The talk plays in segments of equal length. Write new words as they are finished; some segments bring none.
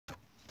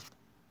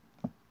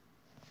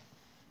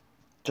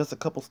Just a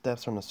couple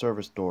steps from the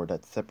service door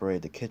that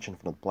separated the kitchen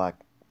from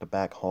the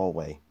back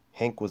hallway,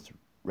 Hank was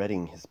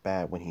readying his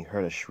bat when he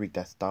heard a shriek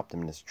that stopped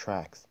him in his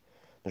tracks.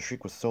 The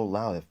shriek was so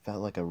loud it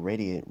felt like it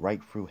radiated right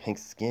through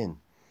Hank's skin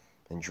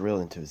and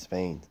drilled into his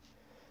veins,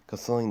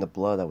 concealing the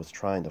blood that was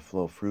trying to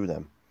flow through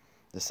them.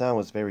 The sound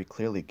was very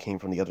clearly came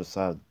from the other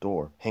side of the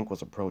door. Hank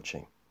was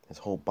approaching. His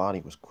whole body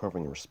was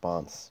quivering in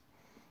response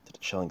to the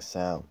chilling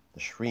sound. The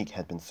shriek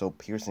had been so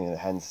piercing that it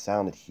hadn't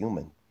sounded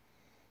human.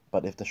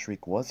 But if the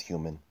shriek was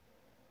human,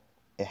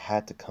 it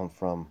had to come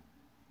from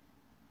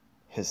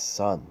his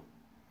son.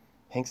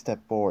 Hank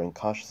stepped forward and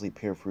cautiously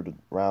peered through the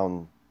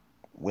round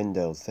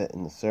window set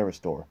in the service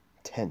door,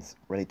 tense,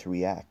 ready to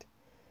react.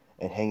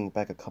 And hanging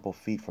back a couple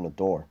feet from the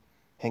door,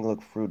 Hank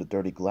looked through the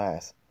dirty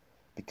glass.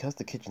 Because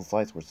the kitchen's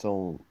lights were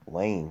so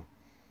lame,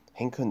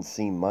 Hank couldn't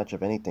see much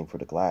of anything through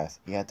the glass.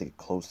 He had to get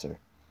closer.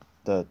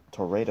 The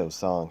Tornado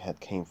song had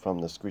came from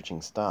the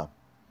screeching stop,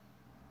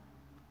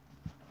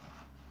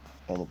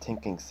 and the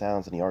tinkling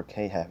sounds in the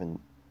arcade had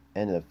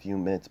ended a few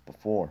minutes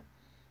before.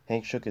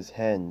 Hank shook his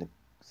head in the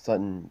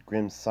sudden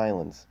grim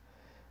silence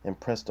and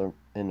pressed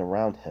in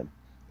around him.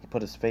 He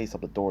put his face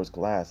up the door's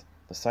glass.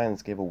 The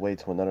silence gave way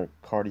to another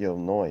cardio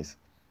noise.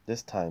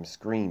 This time,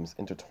 screams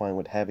intertwined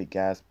with heavy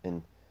gasps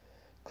and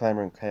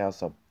clamoring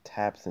chaos of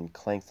taps and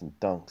clanks and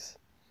dunks.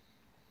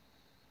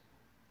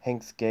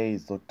 Hank's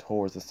gaze looked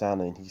towards the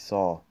sound and he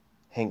saw.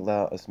 Hank let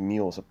out a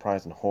mew of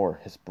surprise and horror.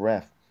 His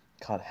breath,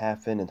 caught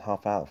half in and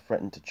half out,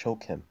 threatened to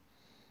choke him.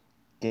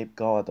 Gaped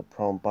gall at the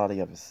prone body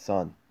of his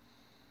son.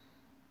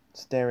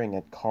 Staring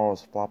at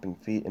Carl's flopping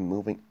feet and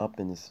moving up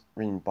in his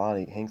written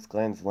body, Hank's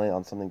glance landed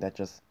on something that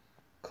just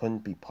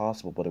couldn't be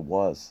possible, but it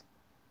was.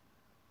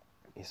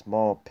 A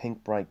small,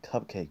 pink bright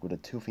cupcake with a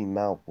toothy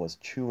mouth was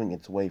chewing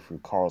its way through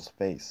Carl's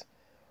face,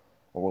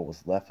 or what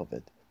was left of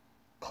it.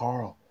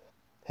 Carl!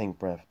 Hank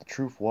breathed. The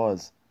truth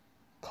was,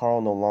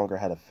 Carl no longer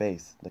had a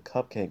face. The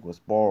cupcake was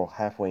burrowed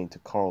halfway into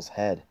Carl's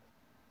head.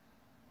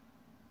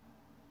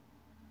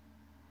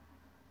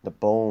 The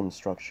bone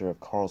structure of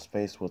Carl's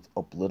face was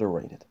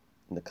obliterated,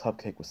 and the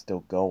cupcake was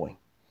still going.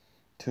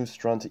 Too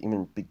stunned to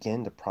even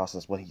begin to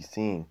process what he's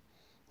seeing,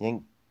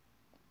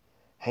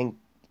 Hank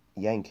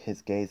yanked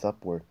his gaze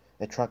upward.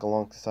 It tracked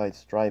alongside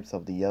stripes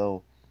of the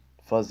yellow,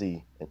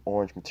 fuzzy, and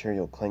orange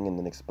material clinging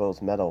in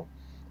exposed metal.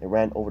 It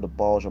ran over the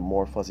bulge of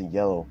more fuzzy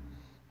yellow,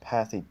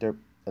 past a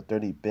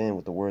dirty bin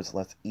with the words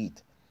 "Let's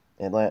eat,"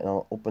 and landed on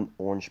an open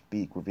orange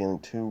beak, revealing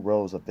 2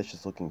 rows of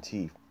vicious-looking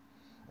teeth.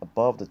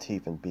 Above the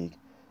teeth and beak,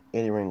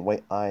 alien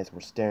white eyes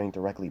were staring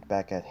directly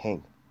back at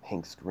Hank.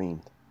 Hank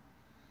screamed.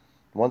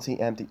 Once he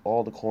emptied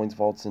all the coins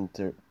vaults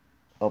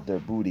of their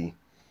booty,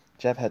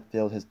 Jeff had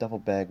filled his duffel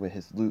bag with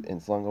his loot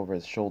and slung over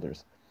his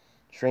shoulders.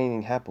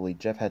 Straining happily,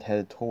 Jeff had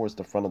headed towards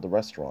the front of the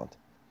restaurant.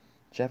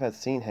 Jeff had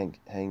seen Hank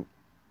hang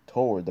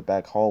toward the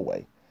back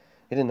hallway.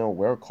 He didn't know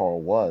where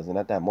Carl was, and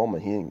at that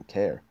moment he didn't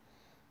care.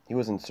 He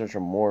was in search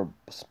of more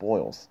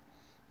spoils.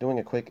 Doing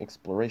a quick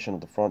exploration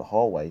of the front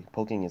hallway,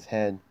 poking his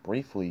head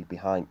briefly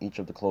behind each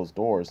of the closed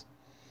doors,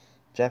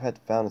 Jeff had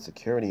found a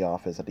security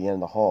office at the end of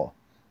the hall.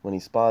 When he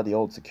spotted the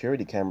old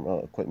security camera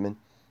equipment,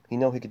 he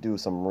knew he could do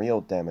some real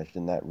damage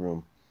in that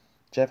room.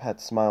 Jeff had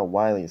smiled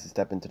widely as he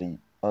stepped into the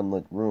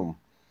unlit room.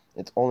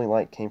 Its only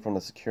light came from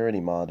the security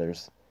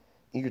monitors.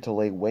 Eager to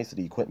lay waste to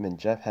the equipment,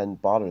 Jeff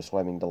hadn't bothered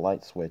swiping the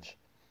light switch.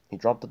 He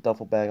dropped the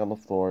duffel bag on the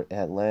floor. It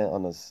had landed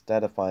on a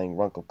statifying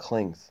runk of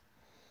clings,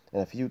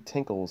 and a few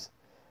tinkles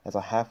as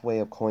a halfway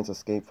of coins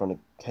escaped from the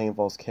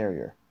canvas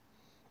carrier.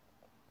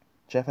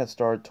 Jeff had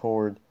started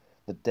toward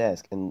the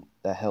desk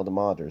that held the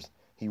monitors.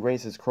 He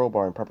raised his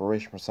crowbar in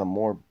preparation for some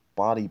more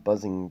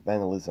body-buzzing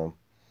vandalism.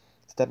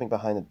 Stepping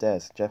behind the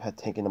desk, Jeff had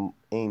taken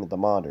aim at the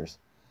monitors,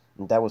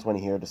 and that was when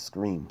he heard the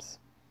screams.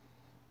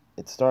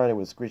 It started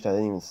with a screech that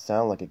didn't even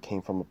sound like it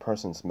came from a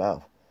person's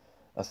mouth.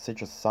 A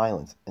stitch of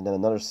silence, and then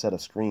another set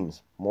of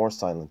screams, more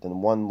silent,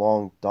 then one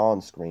long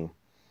dawn scream.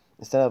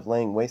 Instead of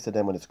laying waste to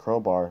them with his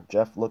crowbar,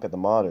 Jeff looked at the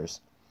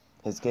monitors.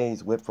 His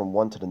gaze whipped from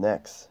one to the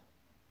next.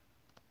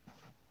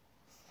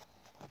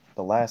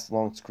 The last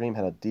long scream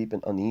had a deep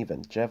and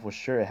uneven. Jeff was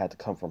sure it had to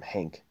come from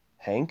Hank.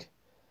 Hank?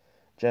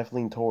 Jeff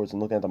leaned towards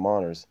and looked at the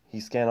monitors. He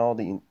scanned all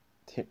the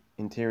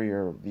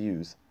interior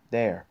views.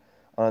 There,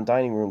 on a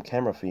dining room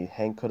camera feed,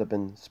 Hank could have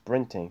been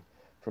sprinting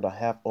through the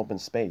half-open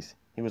space.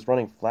 He was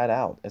running flat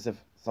out, as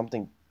if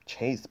something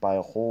chased by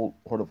a whole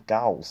horde of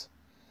ghouls.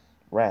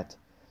 Rat.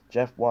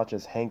 Jeff watched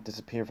as Hank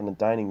disappeared from the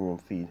dining room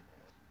feed.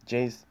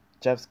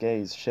 Jeff's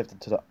gaze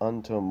shifted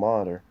onto a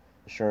monitor.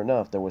 Sure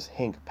enough, there was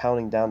Hank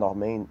pounding down the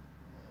main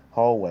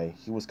hallway.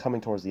 He was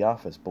coming towards the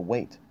office, but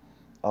wait.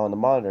 On the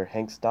monitor,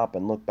 Hank stopped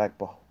and looked back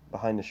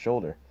behind his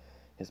shoulder.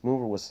 His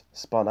movement was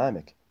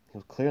spasmodic. He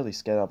was clearly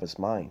scared out of his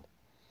mind.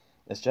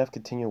 As Jeff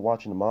continued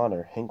watching the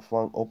monitor, Hank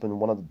flung open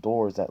one of the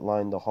doors that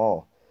lined the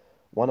hall.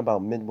 One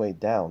about midway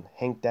down.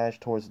 Hank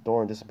dashed towards the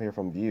door and disappeared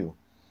from view.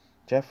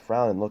 Jeff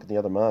frowned and looked at the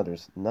other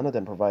monitors. None of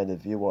them provided a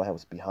view of what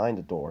was behind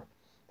the door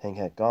Hank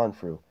had gone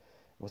through.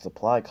 It was a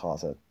supply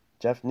closet.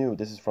 Jeff knew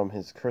this is from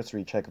his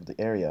cursory check of the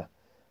area.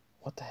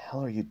 What the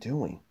hell are you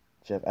doing?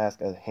 Jeff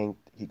asked as Hank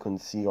he couldn't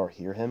see or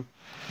hear him.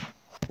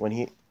 When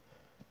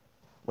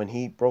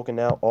he'd broken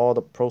out all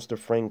the poster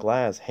frame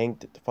glass,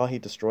 Hank thought he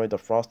destroyed the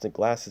frosted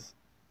glasses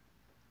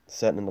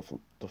set in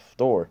the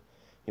door.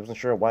 He wasn't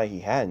sure why he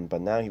hadn't,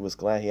 but now he was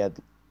glad he had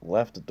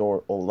left the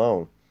door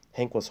alone.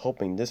 Hank was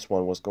hoping this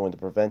one was going to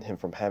prevent him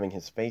from having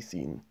his face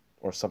eaten,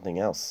 or something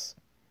else.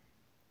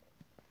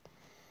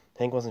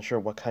 Hank wasn't sure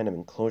what kind of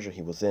enclosure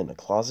he was in. A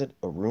closet?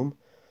 A room?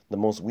 The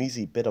most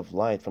wheezy bit of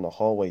light from the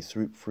hallway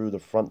swooped through the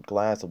front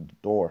glass of the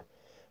door,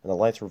 and the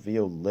lights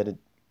revealed lit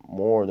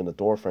more than the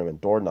doorframe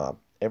and doorknob.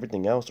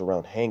 Everything else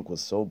around Hank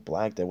was so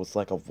black that it was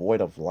like a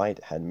void of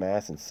light had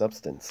mass and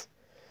substance.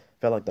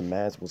 It felt like the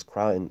mass was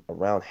crowding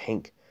around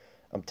Hank.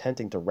 I'm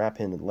tempting to wrap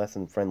him in a less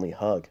than friendly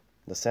hug.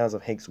 The sounds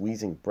of Hank's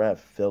wheezing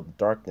breath filled the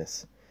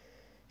darkness.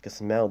 He could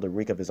smell the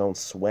reek of his own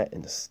sweat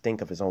and the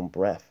stink of his own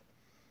breath.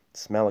 It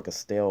smelled like a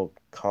stale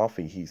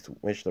coffee he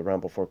swished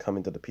around before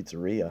coming to the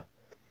pizzeria.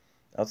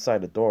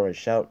 Outside the door, a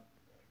shout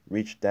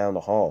reached down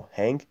the hall.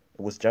 "Hank?"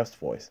 It was Jeff's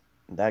voice.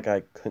 And that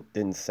guy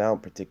didn't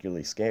sound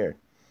particularly scared.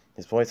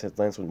 His voice had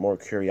lensed with more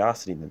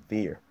curiosity than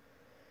fear.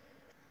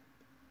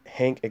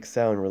 Hank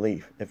exhaled in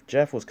relief. If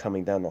Jeff was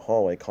coming down the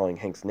hallway calling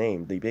Hank's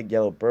name, the big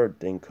yellow bird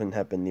thing couldn't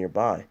have been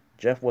nearby.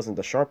 Jeff wasn't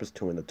the sharpest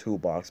tool in the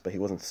toolbox, but he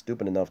wasn't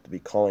stupid enough to be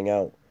calling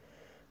out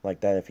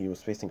like that if he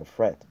was facing a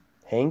threat.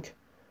 "Hank?"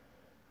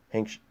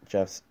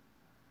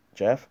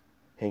 Jeff?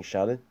 Hank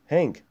shouted.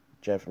 "Hank!"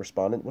 Jeff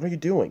responded. "What are you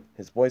doing?"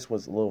 His voice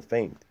was a little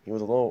faint. He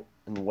was a little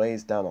in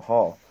ways down the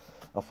hall.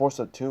 A force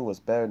of two was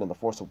better than the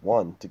force of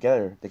one.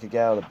 Together, they could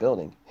get out of the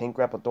building. Hank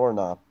grabbed a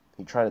doorknob.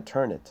 He tried to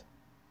turn it.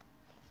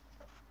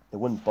 It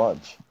wouldn't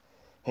budge.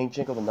 Hank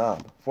jingled the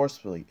knob.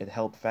 Forcefully, it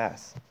held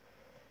fast.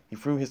 He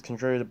threw his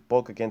conjured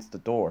bulk against the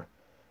door.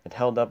 It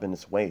held up in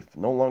its weight,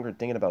 no longer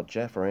thinking about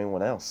Jeff or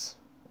anyone else.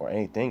 Or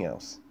anything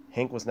else.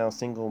 Hank was now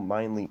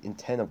single-mindedly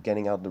intent of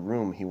getting out of the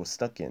room he was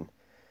stuck in.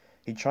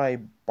 He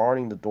tried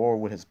barring the door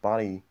with his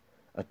body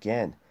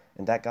again,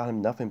 and that got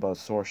him nothing but a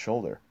sore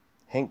shoulder.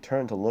 Hank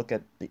turned to look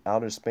at the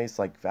outer space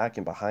like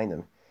vacuum behind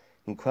him.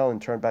 He quelled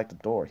and turned back the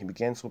door. He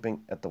began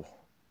swooping at the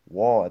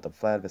wall at the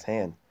flat of his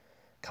hand.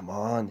 "Come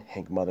on,"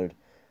 Hank muttered.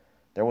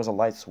 There was a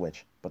light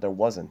switch, but there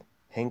wasn't.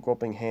 Hank's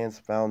groping hands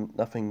found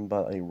nothing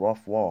but a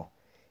rough wall.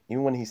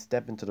 Even when he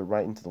stepped into the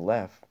right and to the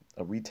left,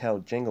 a retail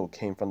jingle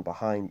came from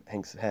behind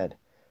Hank's head.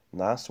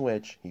 Not a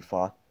switch, he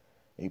thought.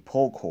 A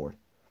pull cord.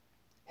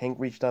 Hank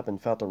reached up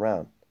and felt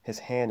around, his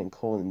hand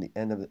enclosed in the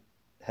end of the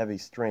heavy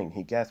string.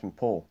 He gasped and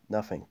pulled.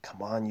 Nothing.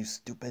 "Come on, you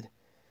stupid."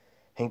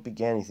 Hank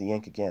began as he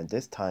yanked again.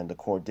 This time the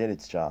cord did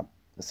its job.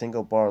 A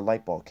single bar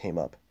light bulb came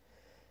up.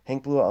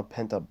 Hank blew out a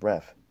pent-up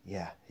breath.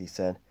 "Yeah," he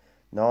said.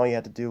 Now all he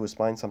had to do was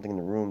find something in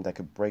the room that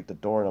could break the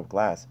door of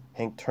glass.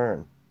 Hank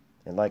turned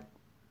and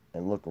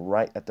looked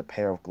right at the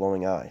pair of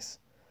glowing eyes.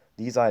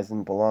 These eyes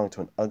didn't belong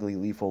to an ugly,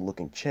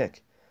 lethal-looking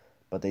chick,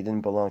 but they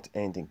didn't belong to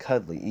anything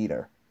cuddly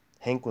either.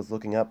 Hank was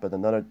looking up at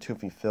another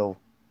toothy-filled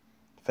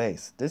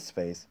face. This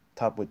face,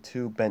 topped with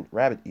two bent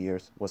rabbit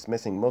ears, was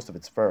missing most of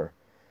its fur.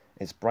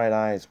 Its bright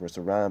eyes were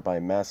surrounded by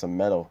a mass of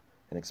metal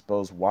and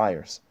exposed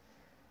wires.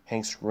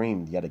 Hank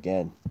screamed yet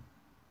again.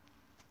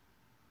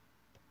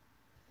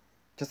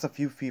 Just a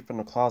few feet from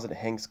the closet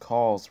Hank's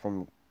calls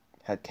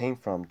came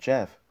from,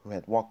 Jeff, who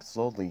had walked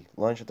slowly,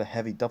 lunged at the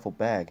heavy duffel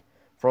bag,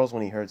 froze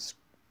when he heard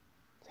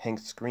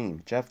Hank's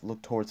scream. Jeff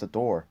looked towards the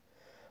door.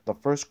 The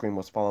first scream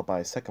was followed by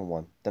a second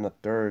one, then a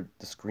third.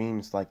 The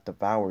screams like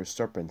devoured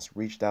serpents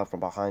reached out from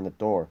behind the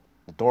door.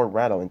 The door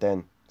rattled and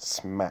then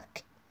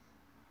smack.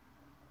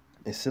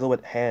 A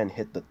silhouette hand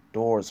hit the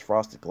door's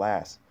frosted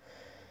glass.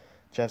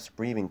 Jeff's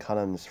breathing caught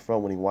on his throat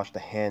when he watched the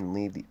hand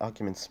leave the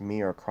occupant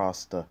smear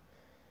across the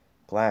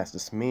glass. The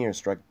smear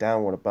struck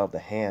downward above the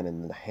hand,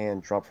 and the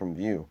hand dropped from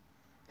view.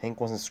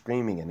 Hank wasn't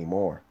screaming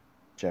anymore,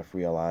 Jeff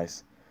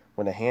realized.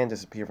 When the hand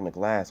disappeared from the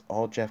glass,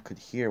 all Jeff could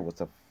hear was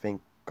a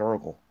faint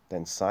gurgle,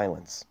 then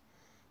silence.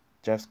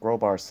 Jeff's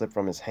crowbar slipped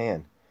from his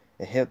hand.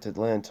 It hit the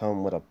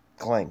linoleum with a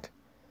clank,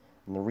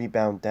 and the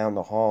rebound down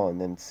the hall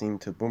and then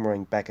seemed to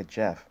boomerang back at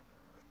Jeff.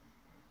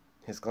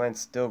 His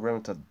glance still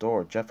ran to the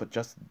door. Jeff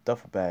adjusted the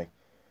duffel bag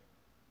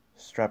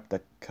strap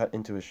that cut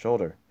into his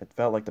shoulder. It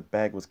felt like the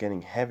bag was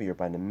getting heavier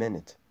by the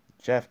minute.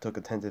 Jeff took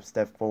a tentative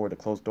step forward to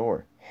close the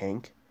door.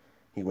 "Hank?"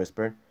 he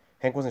whispered.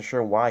 Jeff wasn't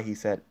sure why he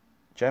said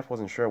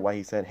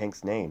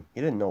Hank's name.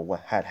 He didn't know what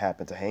had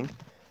happened to Hank,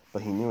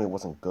 but he knew it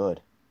wasn't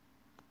good.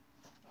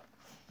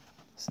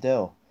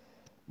 Still,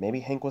 maybe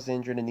Hank was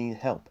injured and needed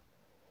help.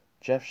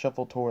 Jeff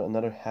shuffled toward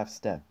another half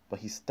step, but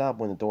he stopped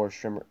when the door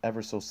shimmered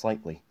ever so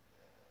slightly.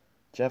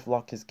 Jeff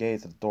locked his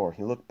gaze at the door.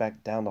 He looked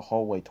back down the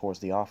hallway towards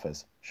the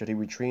office. Should he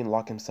retreat and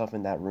lock himself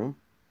in that room?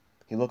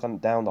 He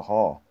looked down the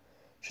hall.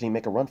 Should he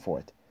make a run for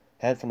it?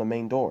 Head from the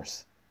main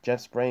doors.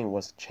 Jeff's brain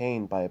was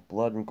chained by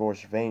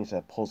blood-engorged veins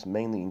that pulsed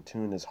mainly in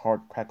tune his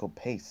heart-crackled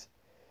pace.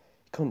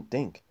 He couldn't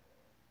think.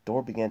 The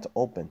door began to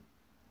open.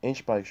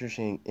 Inch by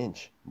excruciating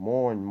inch,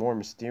 more and more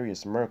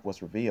mysterious murk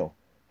was revealed.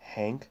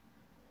 "Hank?"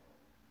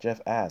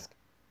 Jeff asked.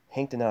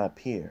 Hank did not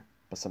appear,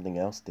 but something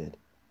else did.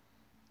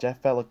 Jeff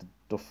felt like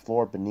the The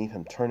floor beneath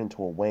him turned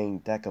into a weighing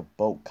deck of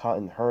boat caught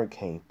in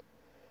hurricane.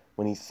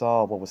 When he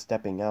saw what was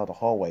stepping out of the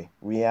hallway,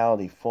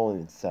 reality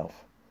folded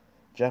itself.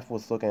 Jeff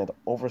was looking at the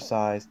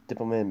oversized,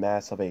 diplomatic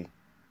mass of a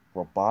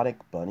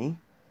robotic bunny.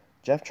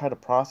 Jeff tried to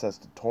process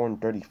the torn,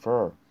 dirty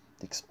fur,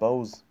 the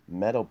exposed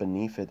metal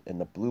beneath it,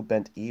 and the blue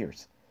bent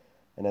ears.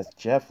 And as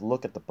Jeff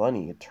looked at the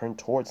bunny, it turned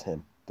towards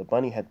him. The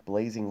bunny had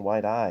blazing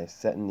white eyes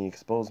set in the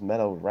exposed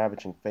metal,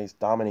 ravaging face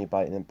dominated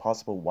by an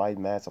impossible wide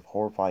mass of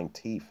horrifying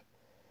teeth.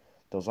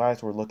 Those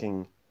eyes were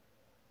looking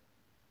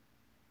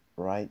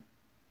right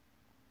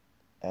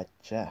at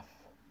Jeff.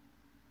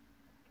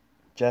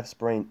 Jeff's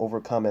brain,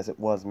 overcome as it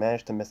was,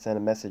 managed to send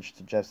a message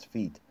to Jeff's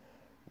feet.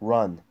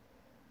 Run,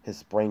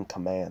 his brain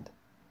commanded.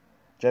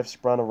 Jeff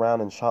spun around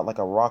and shot like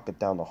a rocket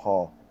down the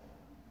hall,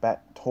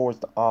 back towards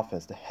the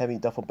office. The heavy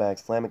duffel bag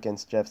slammed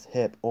against Jeff's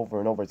hip over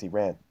and over as he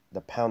ran.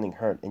 The pounding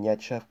hurt, and yet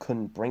Jeff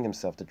couldn't bring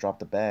himself to drop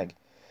the bag.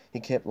 He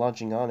kept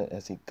launching on it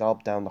as he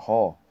galloped down the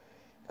hall.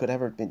 He could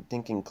ever been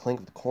thinking clink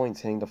of the coins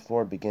hitting the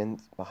floor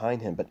began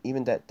behind him, but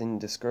even that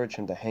didn't discourage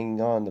him to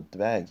hanging on to the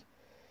bag.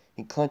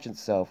 He clenched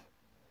himself,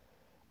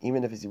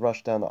 even as he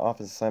rushed down the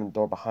office and slammed the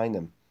door behind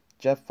him.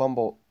 Jeff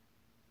fumbled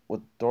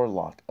with the door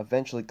lock,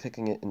 eventually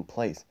kicking it in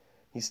place.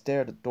 He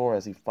stared at the door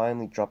as he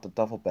finally dropped the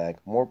duffel bag.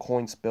 More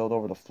coins spilled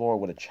over the floor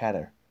with a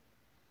chatter.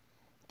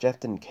 Jeff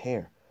didn't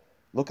care.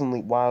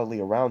 Looking wildly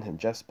around him,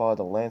 Jeff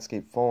spotted a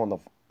landscape phone on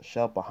the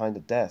shelf behind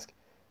the desk.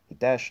 He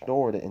dashed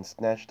toward it and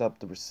snatched up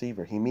the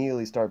receiver. He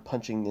immediately started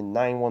punching in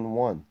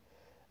 911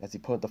 as he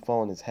put the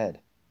phone in his head.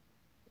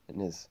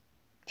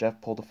 Jeff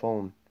pulled the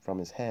phone from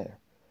his hair.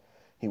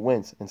 He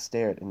winced and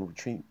stared in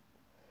retreat.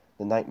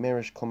 The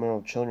nightmarish clamor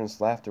of children's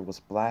laughter was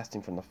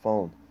blasting from the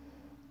phone.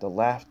 The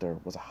laughter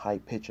was a high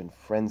pitch and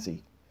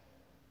frenzy.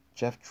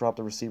 Jeff dropped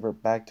the receiver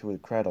back to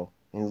its cradle,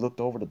 and he looked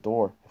over the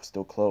door. It was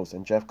still closed,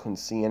 and Jeff couldn't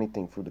see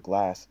anything through the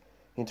glass.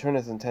 He turned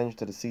his attention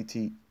to the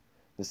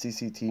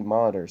CCTV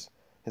monitors.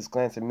 His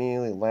glance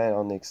immediately landed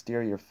on the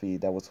exterior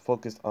feed that was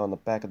focused on the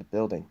back of the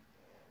building.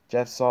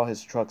 Jeff saw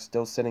his truck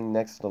still sitting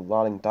next to the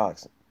loading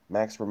docks.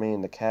 Max remained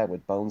in the cab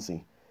with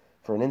Bonesy.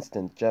 For an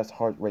instant, Jeff's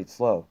heart rate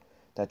slowed.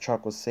 That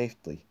truck was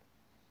safely.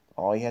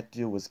 All he had to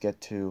do was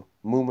get to.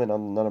 Movement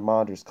on another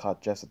monitors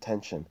caught Jeff's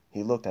attention.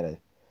 He looked at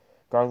it.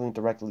 Gargling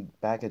directly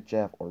back at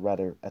Jeff, or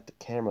rather at the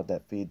camera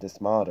that feed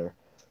this monitor,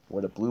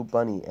 were the blue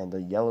bunny and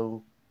the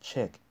yellow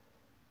chick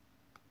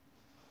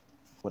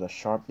with a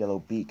sharp yellow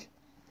beak.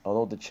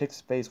 Although the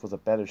chick's face was a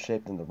better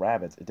shape than the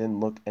rabbit's, it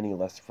didn't look any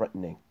less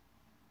threatening.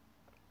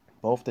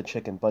 Both the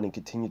chick and bunny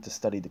continued to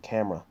study the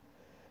camera.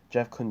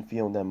 Jeff couldn't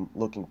feel them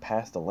looking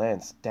past the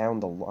lens,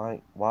 down the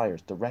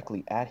wires,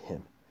 directly at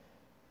him.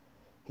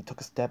 He took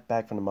a step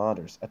back from the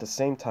monitors. At the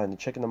same time, the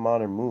chick and the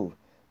monitor moved.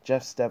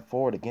 Jeff stepped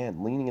forward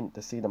again, leaning in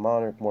to see the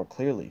monitor more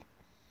clearly.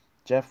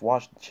 Jeff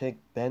watched the chick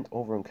bend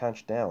over and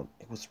crouch down.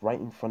 It was right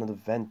in front of the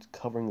vent,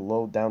 covering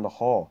low down the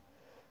hall.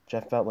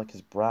 Jeff felt like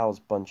his brows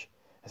bunched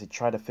as he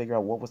tried to figure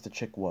out what the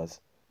chick was.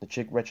 The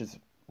chick reaches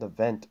the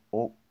vent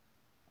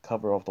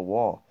cover of the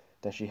wall.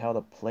 Then she held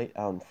a plate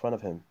out in front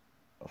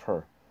of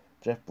her.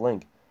 Jeff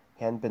blinked.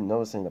 He hadn't been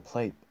noticing the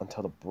plate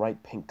until the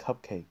bright pink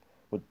cupcake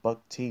with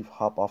buck teeth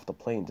hop off the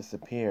plate and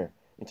disappear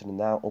into the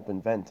now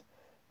open vent.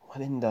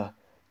 What in the...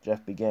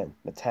 Jeff began.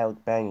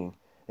 Metallic banging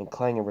and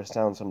clanging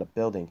resounds from the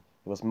building.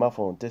 It was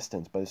muffled in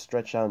distance, but it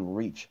stretched out in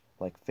reach,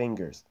 like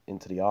fingers,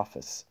 into the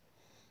office.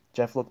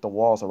 Jeff looked at the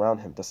walls around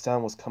him. The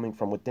sound was coming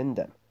from within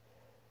them.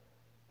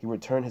 He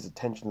returned his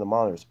attention to the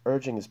monitors,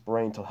 urging his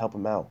brain to help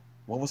him out.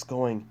 What was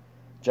going...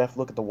 Jeff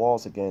looked at the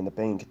walls again, and the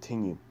banging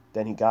continued.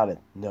 Then he got it.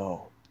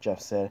 No,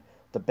 Jeff said.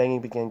 The banging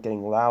began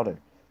getting louder.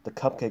 The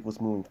cupcake was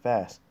moving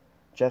fast.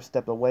 Jeff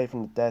stepped away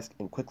from the desk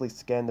and quickly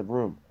scanned the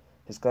room,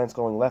 his glance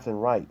going left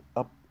and right,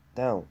 up,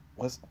 down.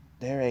 Was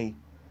there a...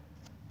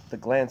 The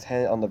glance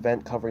handed on the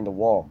vent covering the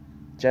wall.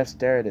 Jeff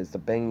stared as the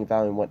banging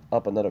volume went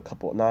up another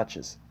couple of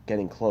notches.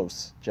 Getting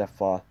close, Jeff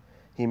thought.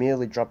 He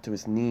immediately dropped to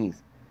his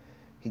knees.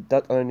 He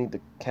ducked underneath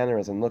the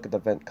counters and looked at the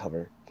vent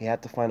cover. He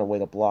had to find a way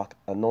to block.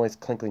 A noise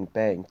clinking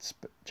bang.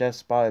 Jeff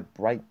spotted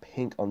bright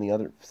pink on the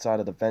other side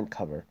of the vent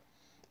cover.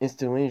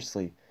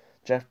 Instantaneously,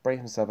 Jeff braced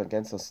himself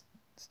against the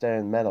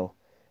staring metal.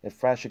 It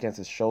flashed against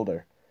his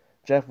shoulder.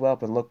 Jeff went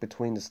up and looked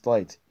between the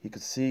slides. He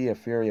could see a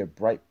fury of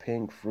bright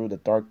pink through the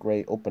dark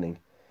gray opening.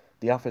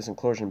 The office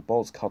enclosure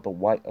bolts caught the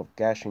white of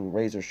gashing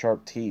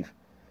razor-sharp teeth,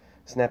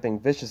 snapping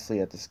viciously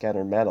at the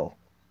scattered metal.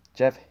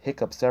 Jeff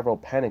hiccuped several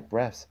panicked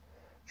breaths,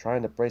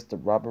 trying to brace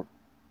the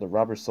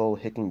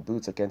rubber-soled hiking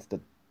boots against the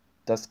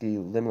dusky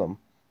aluminum.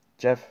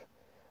 Jeff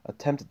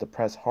attempted to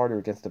press harder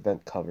against the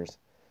vent covers.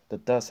 The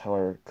dust,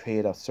 however,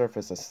 created a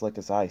surface as slick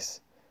as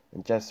ice,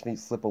 and Jeff's feet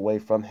slipped away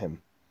from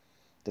him.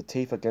 The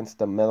teeth against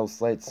the metal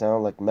slate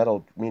sounded like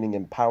metal meeting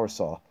in power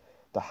saw.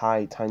 The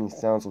high, tiny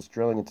sounds was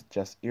drilling into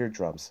Jeff's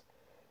eardrums.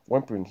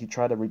 Whimpering, he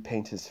tried to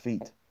repaint his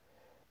feet,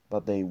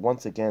 but they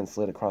once again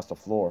slid across the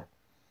floor.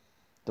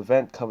 The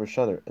vent cover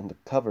shuddered, and the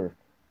cover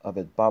of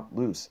it bobbed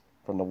loose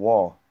from the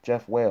wall.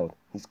 Jeff wailed.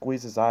 He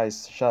squeezed his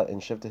eyes shut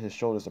and shifted his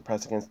shoulders to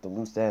press against the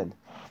loose end.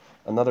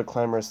 Another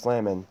clamorous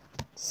slam and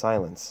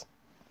silence.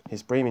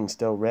 His breathing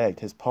still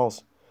ragged, his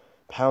pulse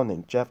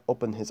pounding. Jeff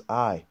opened his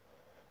eye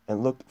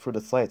and looked through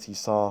the slats. He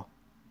saw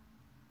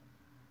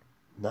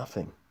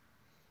nothing.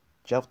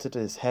 Jeff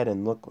tilted his head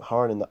and looked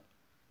hard in the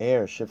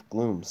air, shift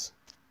glooms.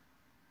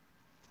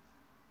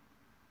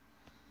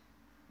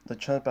 The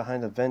trunk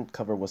behind the vent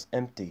cover was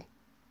empty.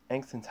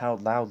 Angst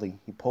howled loudly.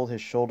 He pulled his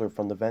shoulder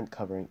from the vent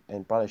covering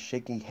and brought a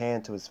shaky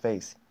hand to his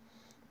face,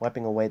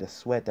 wiping away the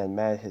sweat that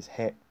matted his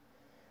hair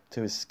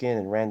to his skin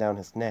and ran down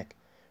his neck.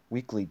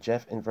 Weakly,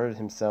 Jeff inverted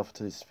himself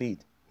to his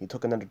feet. He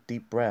took another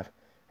deep breath.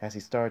 As he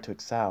started to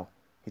exhale,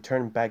 he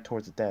turned back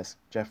towards the desk.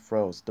 Jeff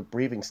froze. The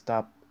breathing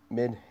stopped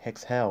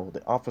mid-exhale.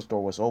 The office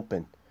door was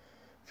open.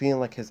 Feeling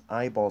like his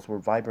eyeballs were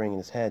vibrating in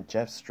his head,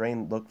 Jeff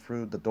strained looked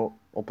through the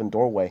open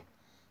doorway.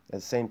 At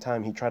the same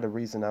time, he tried to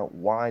reason out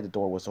why the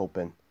door was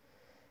open.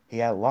 He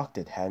had locked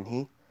it, hadn't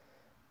he?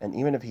 And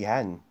even if he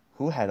hadn't,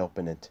 who had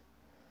opened it?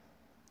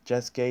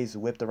 Jeff's gaze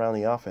whipped around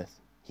the office.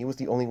 He was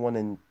the only one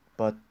in,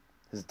 but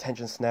his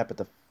attention snapped at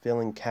the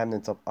filling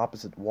cabinets of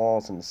opposite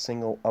walls and the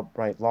single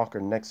upright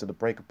locker next to the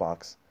breaker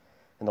box,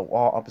 and the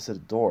wall opposite the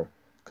door.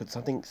 Could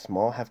something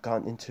small have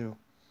gotten into?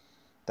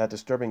 That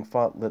disturbing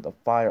thought lit a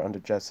fire under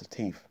Jeff's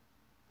teeth.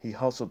 He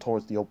hustled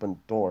towards the open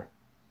door.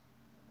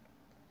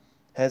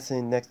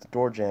 Hesitating next to the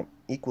door jamb,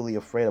 equally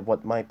afraid of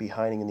what might be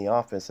hiding in the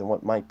office and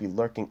what might be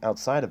lurking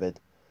outside of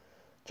it,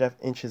 Jeff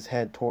inched his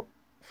head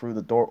through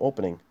the door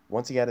opening.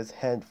 Once he had his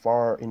head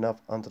far enough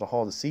onto the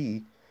hall to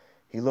see,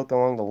 he looked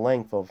along the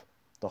length of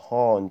the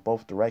hall in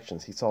both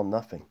directions. He saw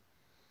nothing.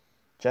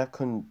 Jeff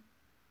couldn't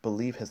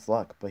believe his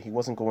luck, but he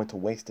wasn't going to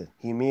waste it.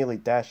 He immediately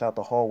dashed out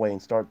the hallway and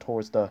started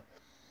towards the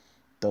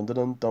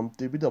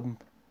dum-dum-dum-dibby-dum.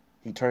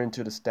 He turned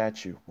to the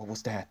statue. What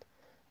was that?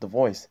 The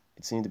voice,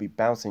 it seemed to be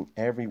bouncing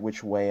every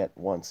which way at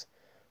once,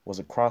 was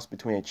a cross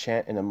between a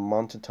chant and a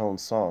monotone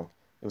song.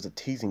 It was a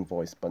teasing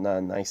voice, but not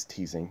a nice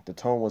teasing. The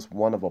tone was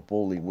one of a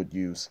bully would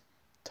use.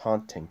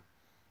 Taunting.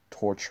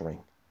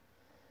 Torturing.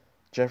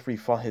 Jeffrey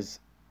thought his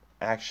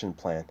action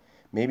plan.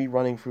 Maybe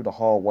running through the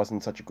hall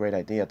wasn't such a great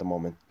idea at the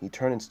moment. He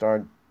turned and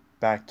started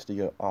back to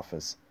the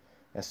office.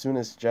 As soon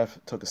as Jeff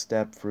took a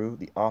step through,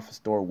 the office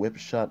door whipped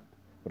shut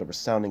with a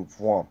resounding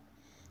thwomp.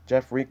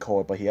 Jeff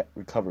recoiled, but he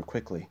recovered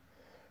quickly.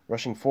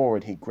 Rushing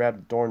forward, he grabbed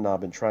the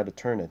doorknob and tried to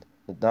turn it.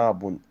 The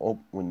knob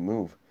wouldn't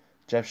move.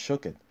 Jeff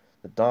shook it.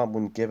 The knob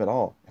wouldn't give at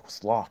all. It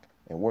was locked,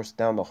 and worse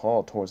down the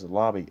hall towards the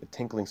lobby, a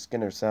tinkling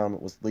Skinner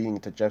sound was leading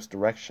into Jeff's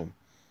direction.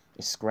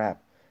 A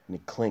scrap, and a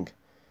clink,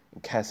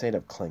 and cascade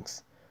of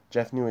clinks.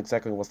 Jeff knew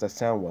exactly what that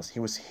sound was. He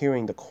was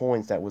hearing the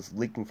coins that was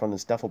leaking from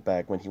his duffel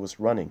bag when he was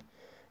running,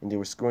 and they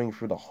were scurrying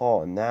through the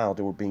hall, and now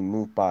they were being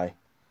moved by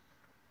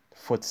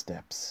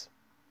footsteps.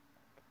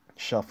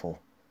 Shuffle,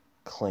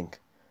 clink,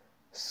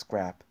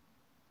 scrap,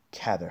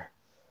 catter.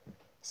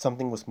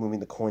 Something was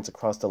moving the coins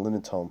across the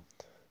linotome.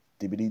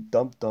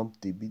 Dibbity-dum-dum,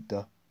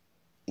 dibby-da.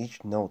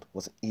 Each note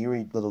was an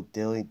eerie little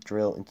daily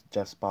drill into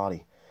Jeff's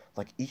body,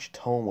 like each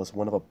tone was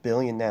one of a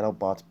billion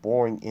nanobots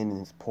boring in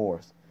his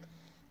pores.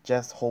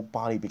 Jeff's whole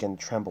body began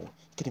to tremble.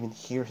 He could even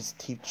hear his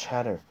teeth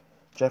chatter.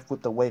 Jeff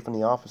whipped away from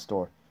the office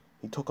door.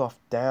 He took off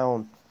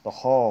down the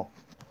hall,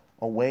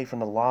 away from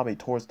the lobby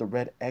towards the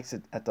red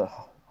exit at the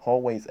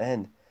hallway's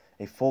end.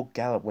 A full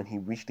gallop when he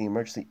reached the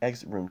emergency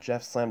exit room.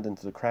 Jeff slammed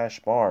into the crash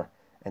bar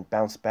and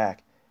bounced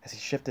back. As he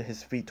shifted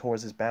his feet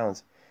towards his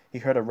balance, he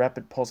heard a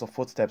rapid pulse of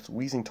footsteps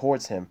wheezing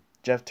towards him.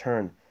 Jeff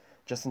turned,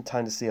 just in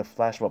time to see a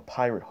flash of a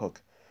pirate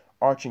hook,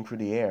 arching through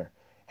the air,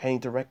 heading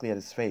directly at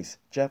his face.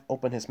 Jeff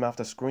opened his mouth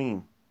to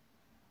scream,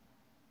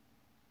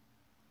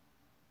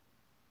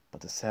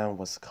 but the sound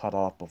was cut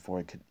off before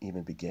it could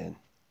even begin.